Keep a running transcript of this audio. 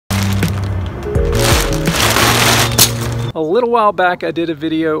A little while back I did a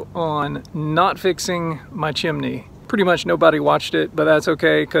video on not fixing my chimney. Pretty much nobody watched it, but that's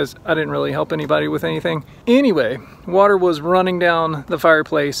okay because I didn't really help anybody with anything. Anyway, water was running down the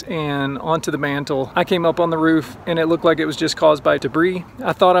fireplace and onto the mantle. I came up on the roof and it looked like it was just caused by debris.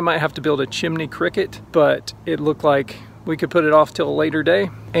 I thought I might have to build a chimney cricket, but it looked like we could put it off till a later day.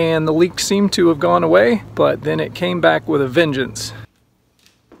 And the leak seemed to have gone away, but then it came back with a vengeance.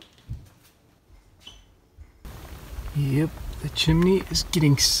 Yep, the chimney is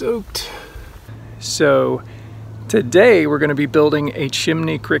getting soaked. So today we're going to be building a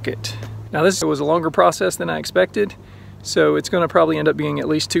chimney cricket. Now this was a longer process than I expected, so it's going to probably end up being at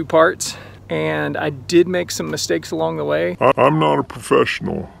least 2 parts. And I did make some mistakes along the way. I'm not a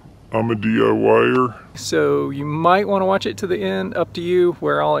professional. I'm a DIYer. So you might want to watch it to the end, up to you,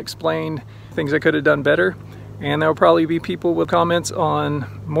 where I'll explain things I could have done better. And there'll probably be people with comments on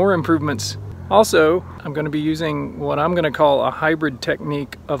more improvements. Also, I'm going to be using what I'm going to call a hybrid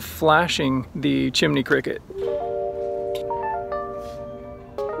technique of flashing the chimney cricket.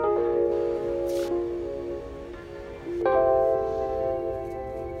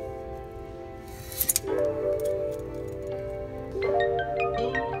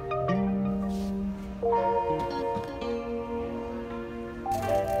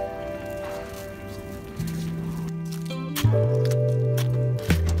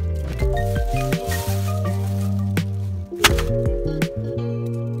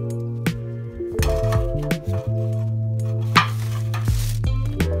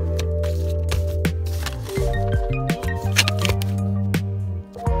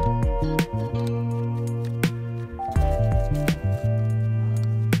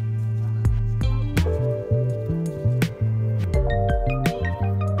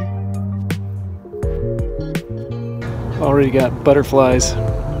 Already got butterflies.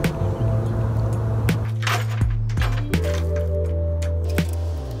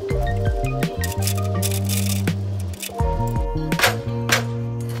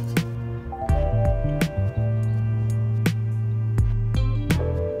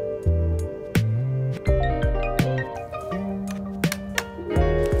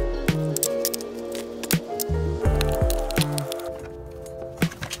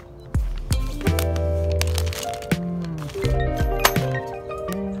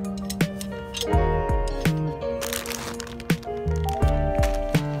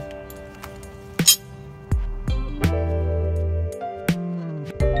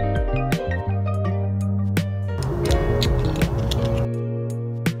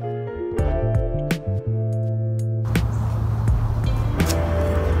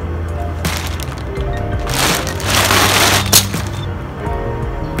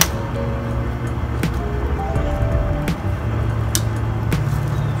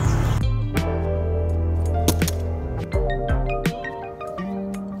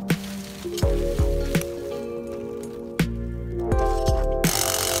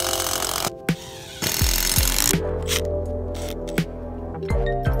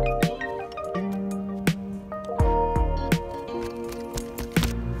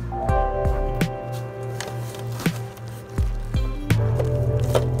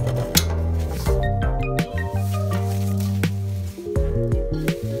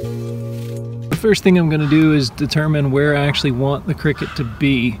 First thing I'm going to do is determine where I actually want the cricket to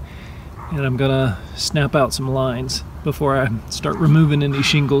be, and I'm going to snap out some lines before I start removing any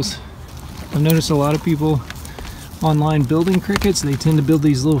shingles. I've noticed a lot of people online building crickets. They tend to build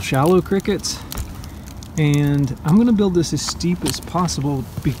these little shallow crickets, and I'm going to build this as steep as possible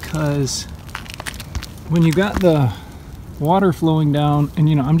because when you got the water flowing down, and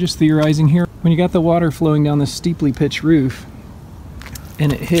I'm just theorizing here, when you got the water flowing down this steeply pitched roof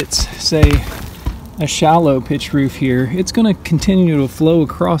and it hits, say, a shallow pitch roof here, it's going to continue to flow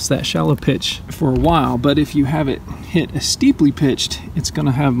across that shallow pitch for a while, but if you have it hit a steeply pitched, it's going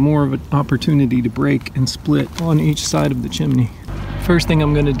to have more of an opportunity to break and split on each side of the chimney. First thing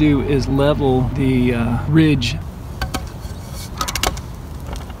I'm going to do is level the ridge.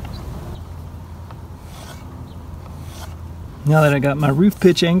 Now that I got my roof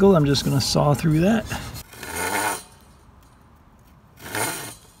pitch angle, I'm just going to saw through that.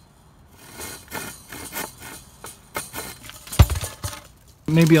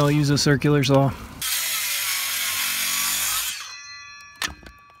 Maybe I'll use a circular saw.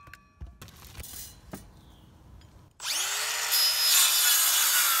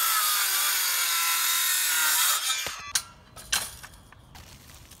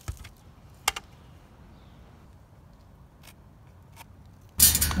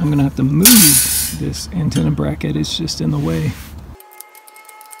 I'm gonna have to move this antenna bracket, it's just in the way.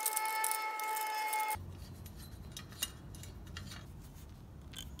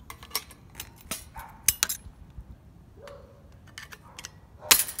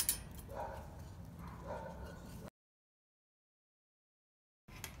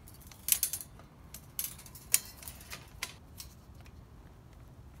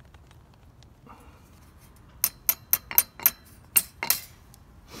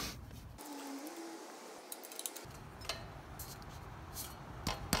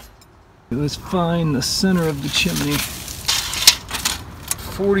 Let's find the center of the chimney.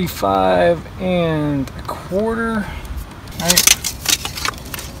 45 1/4, right?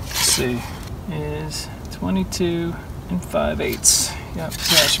 Let's see, is 22 5/8. Yep,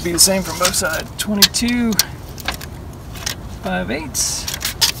 so that should be the same from both sides. 22 5/8,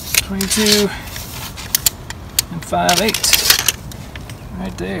 22 5/8,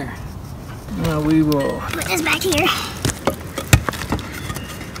 right there. Now we will put this back here.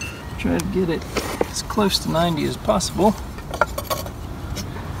 Try to get it as close to 90 as possible.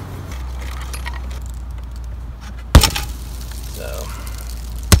 So,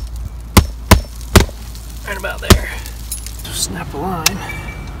 right about there. Snap a line.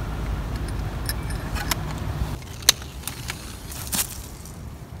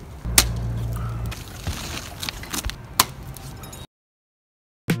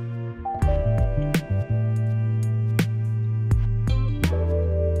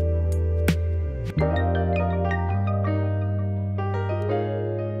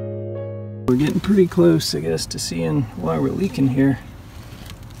 We're getting pretty close, I guess, to seeing why we're leaking here.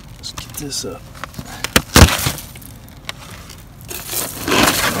 Let's get this up.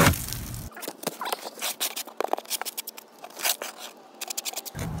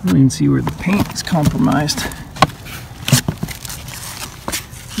 You can see where the paint is compromised.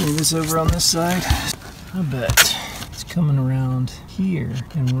 Move this over on this side. I bet it's coming around here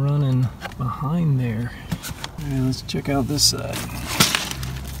and running behind there. Alright, let's check out this side.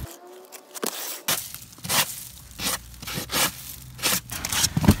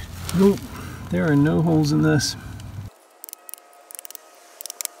 Nope, there are no holes in this.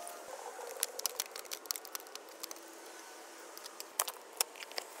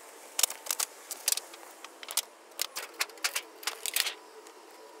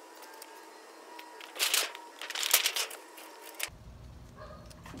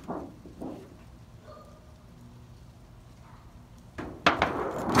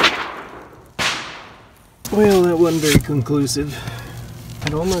 Well, that wasn't very conclusive.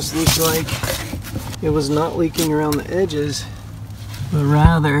 It almost looked like it was not leaking around the edges, but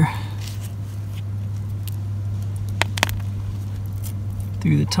rather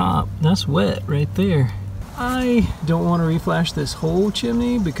through the top. That's wet right there. I don't want to reflash this whole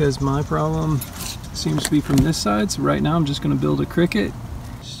chimney because my problem seems to be from this side. So right now I'm just going to build a cricket.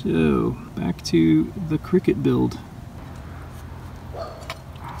 So back to the cricket build.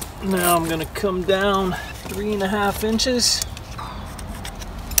 Now I'm going to come down 3.5 inches.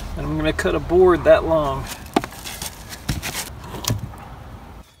 And I'm going to cut a board that long.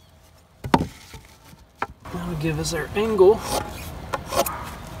 That'll give us our angle.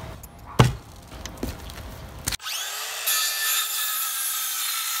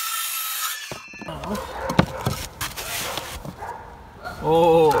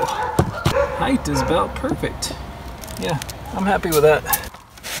 Oh, height is about perfect. Yeah, I'm happy with that.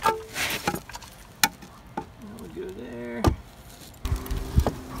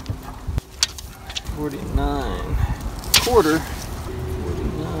 49 1/4,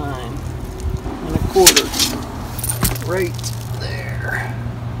 49 1/4, right there.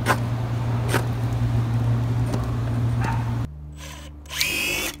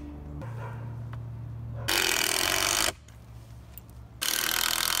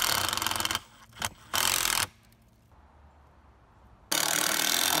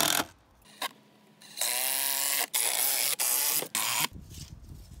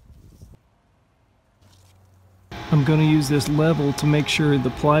 I'm going to use this level to make sure the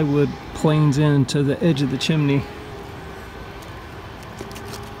plywood planes into the edge of the chimney.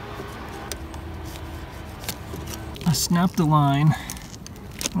 I snapped a line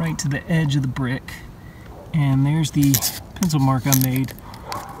right to the edge of the brick, and there's the pencil mark I made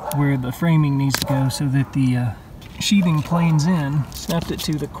where the framing needs to go so that the sheathing planes in. Snapped it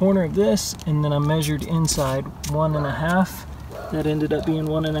to the corner of this, and then I measured inside 1.5. That ended up being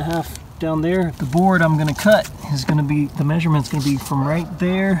 1.5 down there. The board I'm going to cut is going to be, the measurement's going to be from right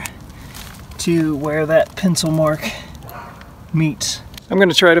there to where that pencil mark meets. I'm going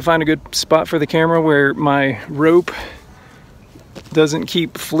to try to find a good spot for the camera where my rope doesn't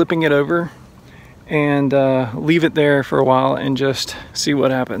keep flipping it over, and leave it there for a while and just see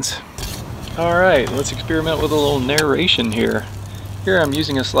what happens. Alright, let's experiment with a little narration here. Here I'm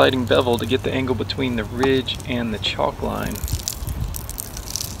using a sliding bevel to get the angle between the ridge and the chalk line.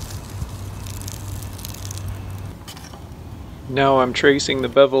 Now I'm tracing the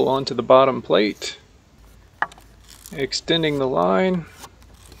bevel onto the bottom plate, extending the line,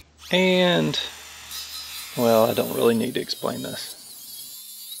 and, well, I don't really need to explain this.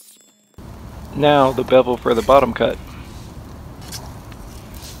 Now the bevel for the bottom cut.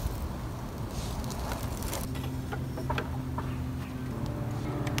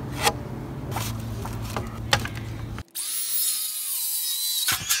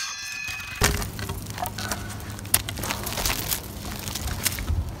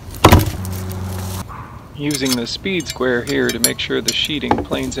 using the speed square here to make sure the sheeting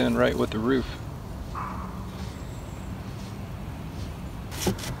planes in right with the roof.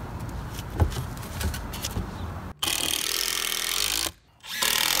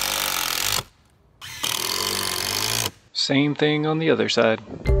 Same thing on the other side.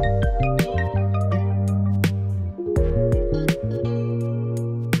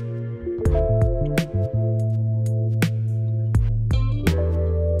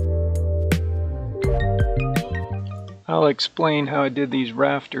 I'll explain how I did these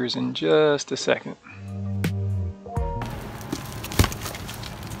rafters in just a second.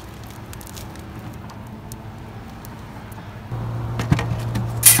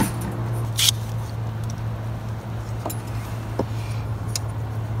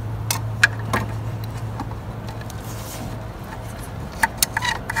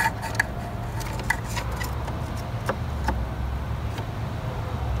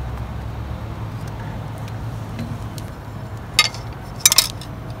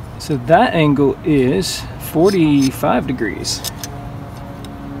 So that angle is 45 degrees.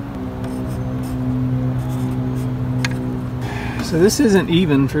 So this isn't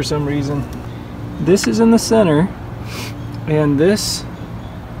even for some reason. This is in the center, and this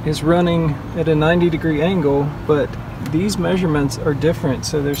is running at a 90-degree angle, but these measurements are different,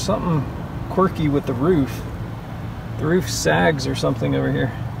 so there's something quirky with the roof. The roof sags or something over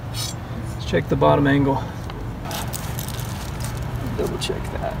here. Let's check the bottom angle. Double check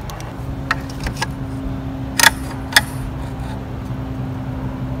that.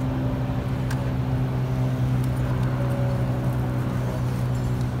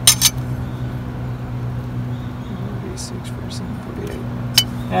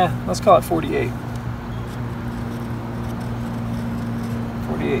 Yeah, let's call it 48.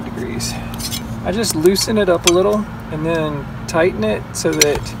 48 degrees. I just loosen it up a little and then tighten it so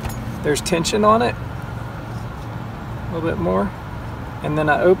that there's tension on it a little bit more. And then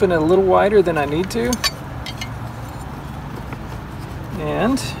I open it a little wider than I need to.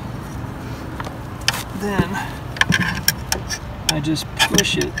 And then I just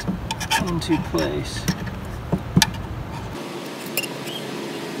push it into place.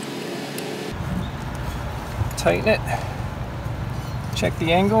 Tighten it, check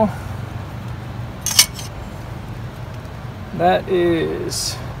the angle. That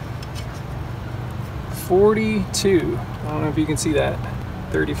is 42. I don't know if you can see that.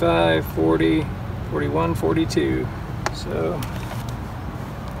 35, 40, 41, 42. So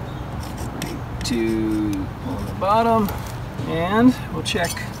 42 on the bottom. And we'll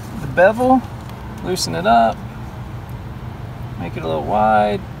check the bevel, loosen it up, make it a little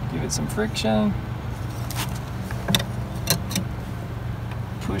wide, give it some friction.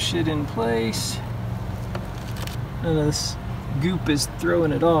 Push it in place. None of this goop is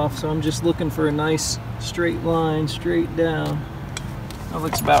throwing it off, so I'm just looking for a nice straight line, straight down. That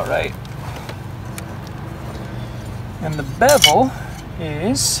looks about right. And the bevel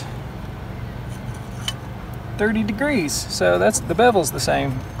is 30 degrees, so the bevel's the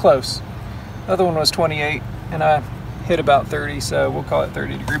same, close. The other one was 28, and I hit about 30, so we'll call it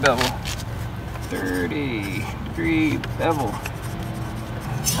 30-degree bevel. 30-degree bevel.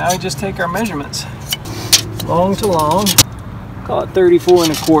 Now we just take our measurements, long to long, call it 34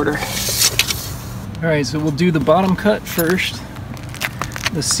 1/4. All right, so we'll do the bottom cut first,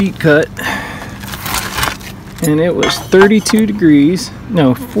 the seat cut, and it was 42 degrees,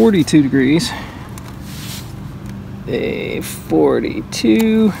 no, 42 degrees,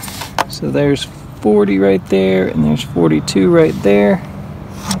 42, so there's 40 right there, and there's 42 right there.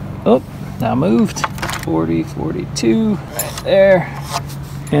 Oh, I moved, 40, 42, right there.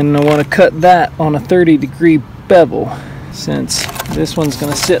 And I want to cut that on a 30-degree bevel, since this one's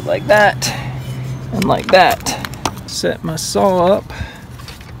going to sit like that and like that. Set my saw up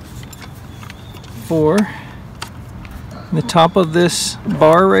for the top of this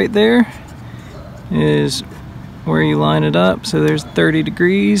bar right there is where you line it up. So there's 30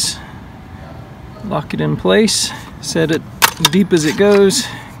 degrees. Lock it in place. Set it as deep as it goes,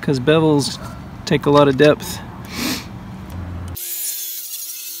 because bevels take a lot of depth.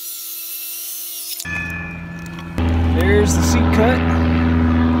 There's the seat cut.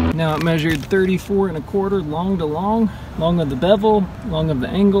 Now it measured 34 1/4 long to long. Long of the bevel, long of the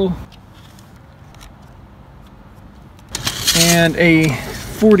angle. And a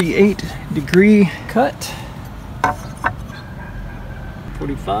 48-degree cut.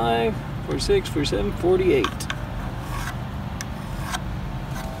 45, 46, 47, 48.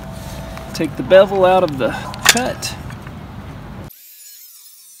 Take the bevel out of the cut.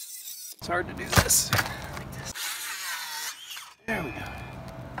 It's hard to do this. There we go.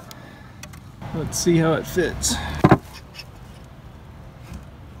 Let's see how it fits.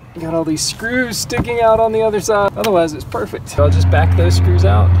 Got all these screws sticking out on the other side. Otherwise it's perfect. So I'll just back those screws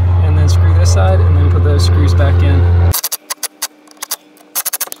out and then screw this side and then put those screws back in.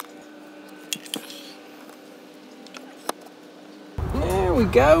 There we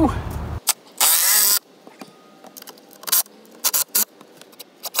go.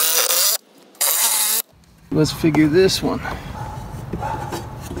 Let's figure this one.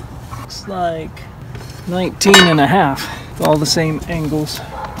 Looks like 19.5 with all the same angles.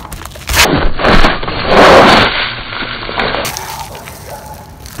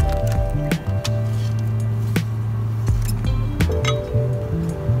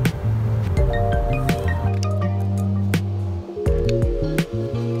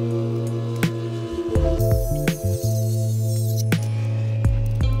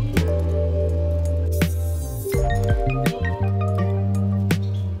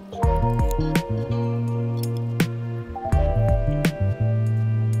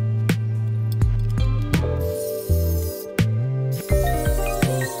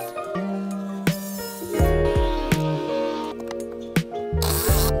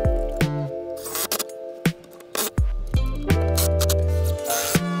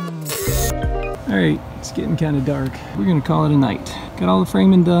 Alright, it's getting kind of dark. We're gonna call it a night. Got all the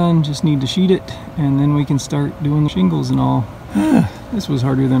framing done, just need to sheet it, and then we can start doing the shingles and all. This was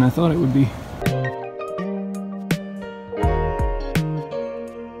harder than I thought it would be.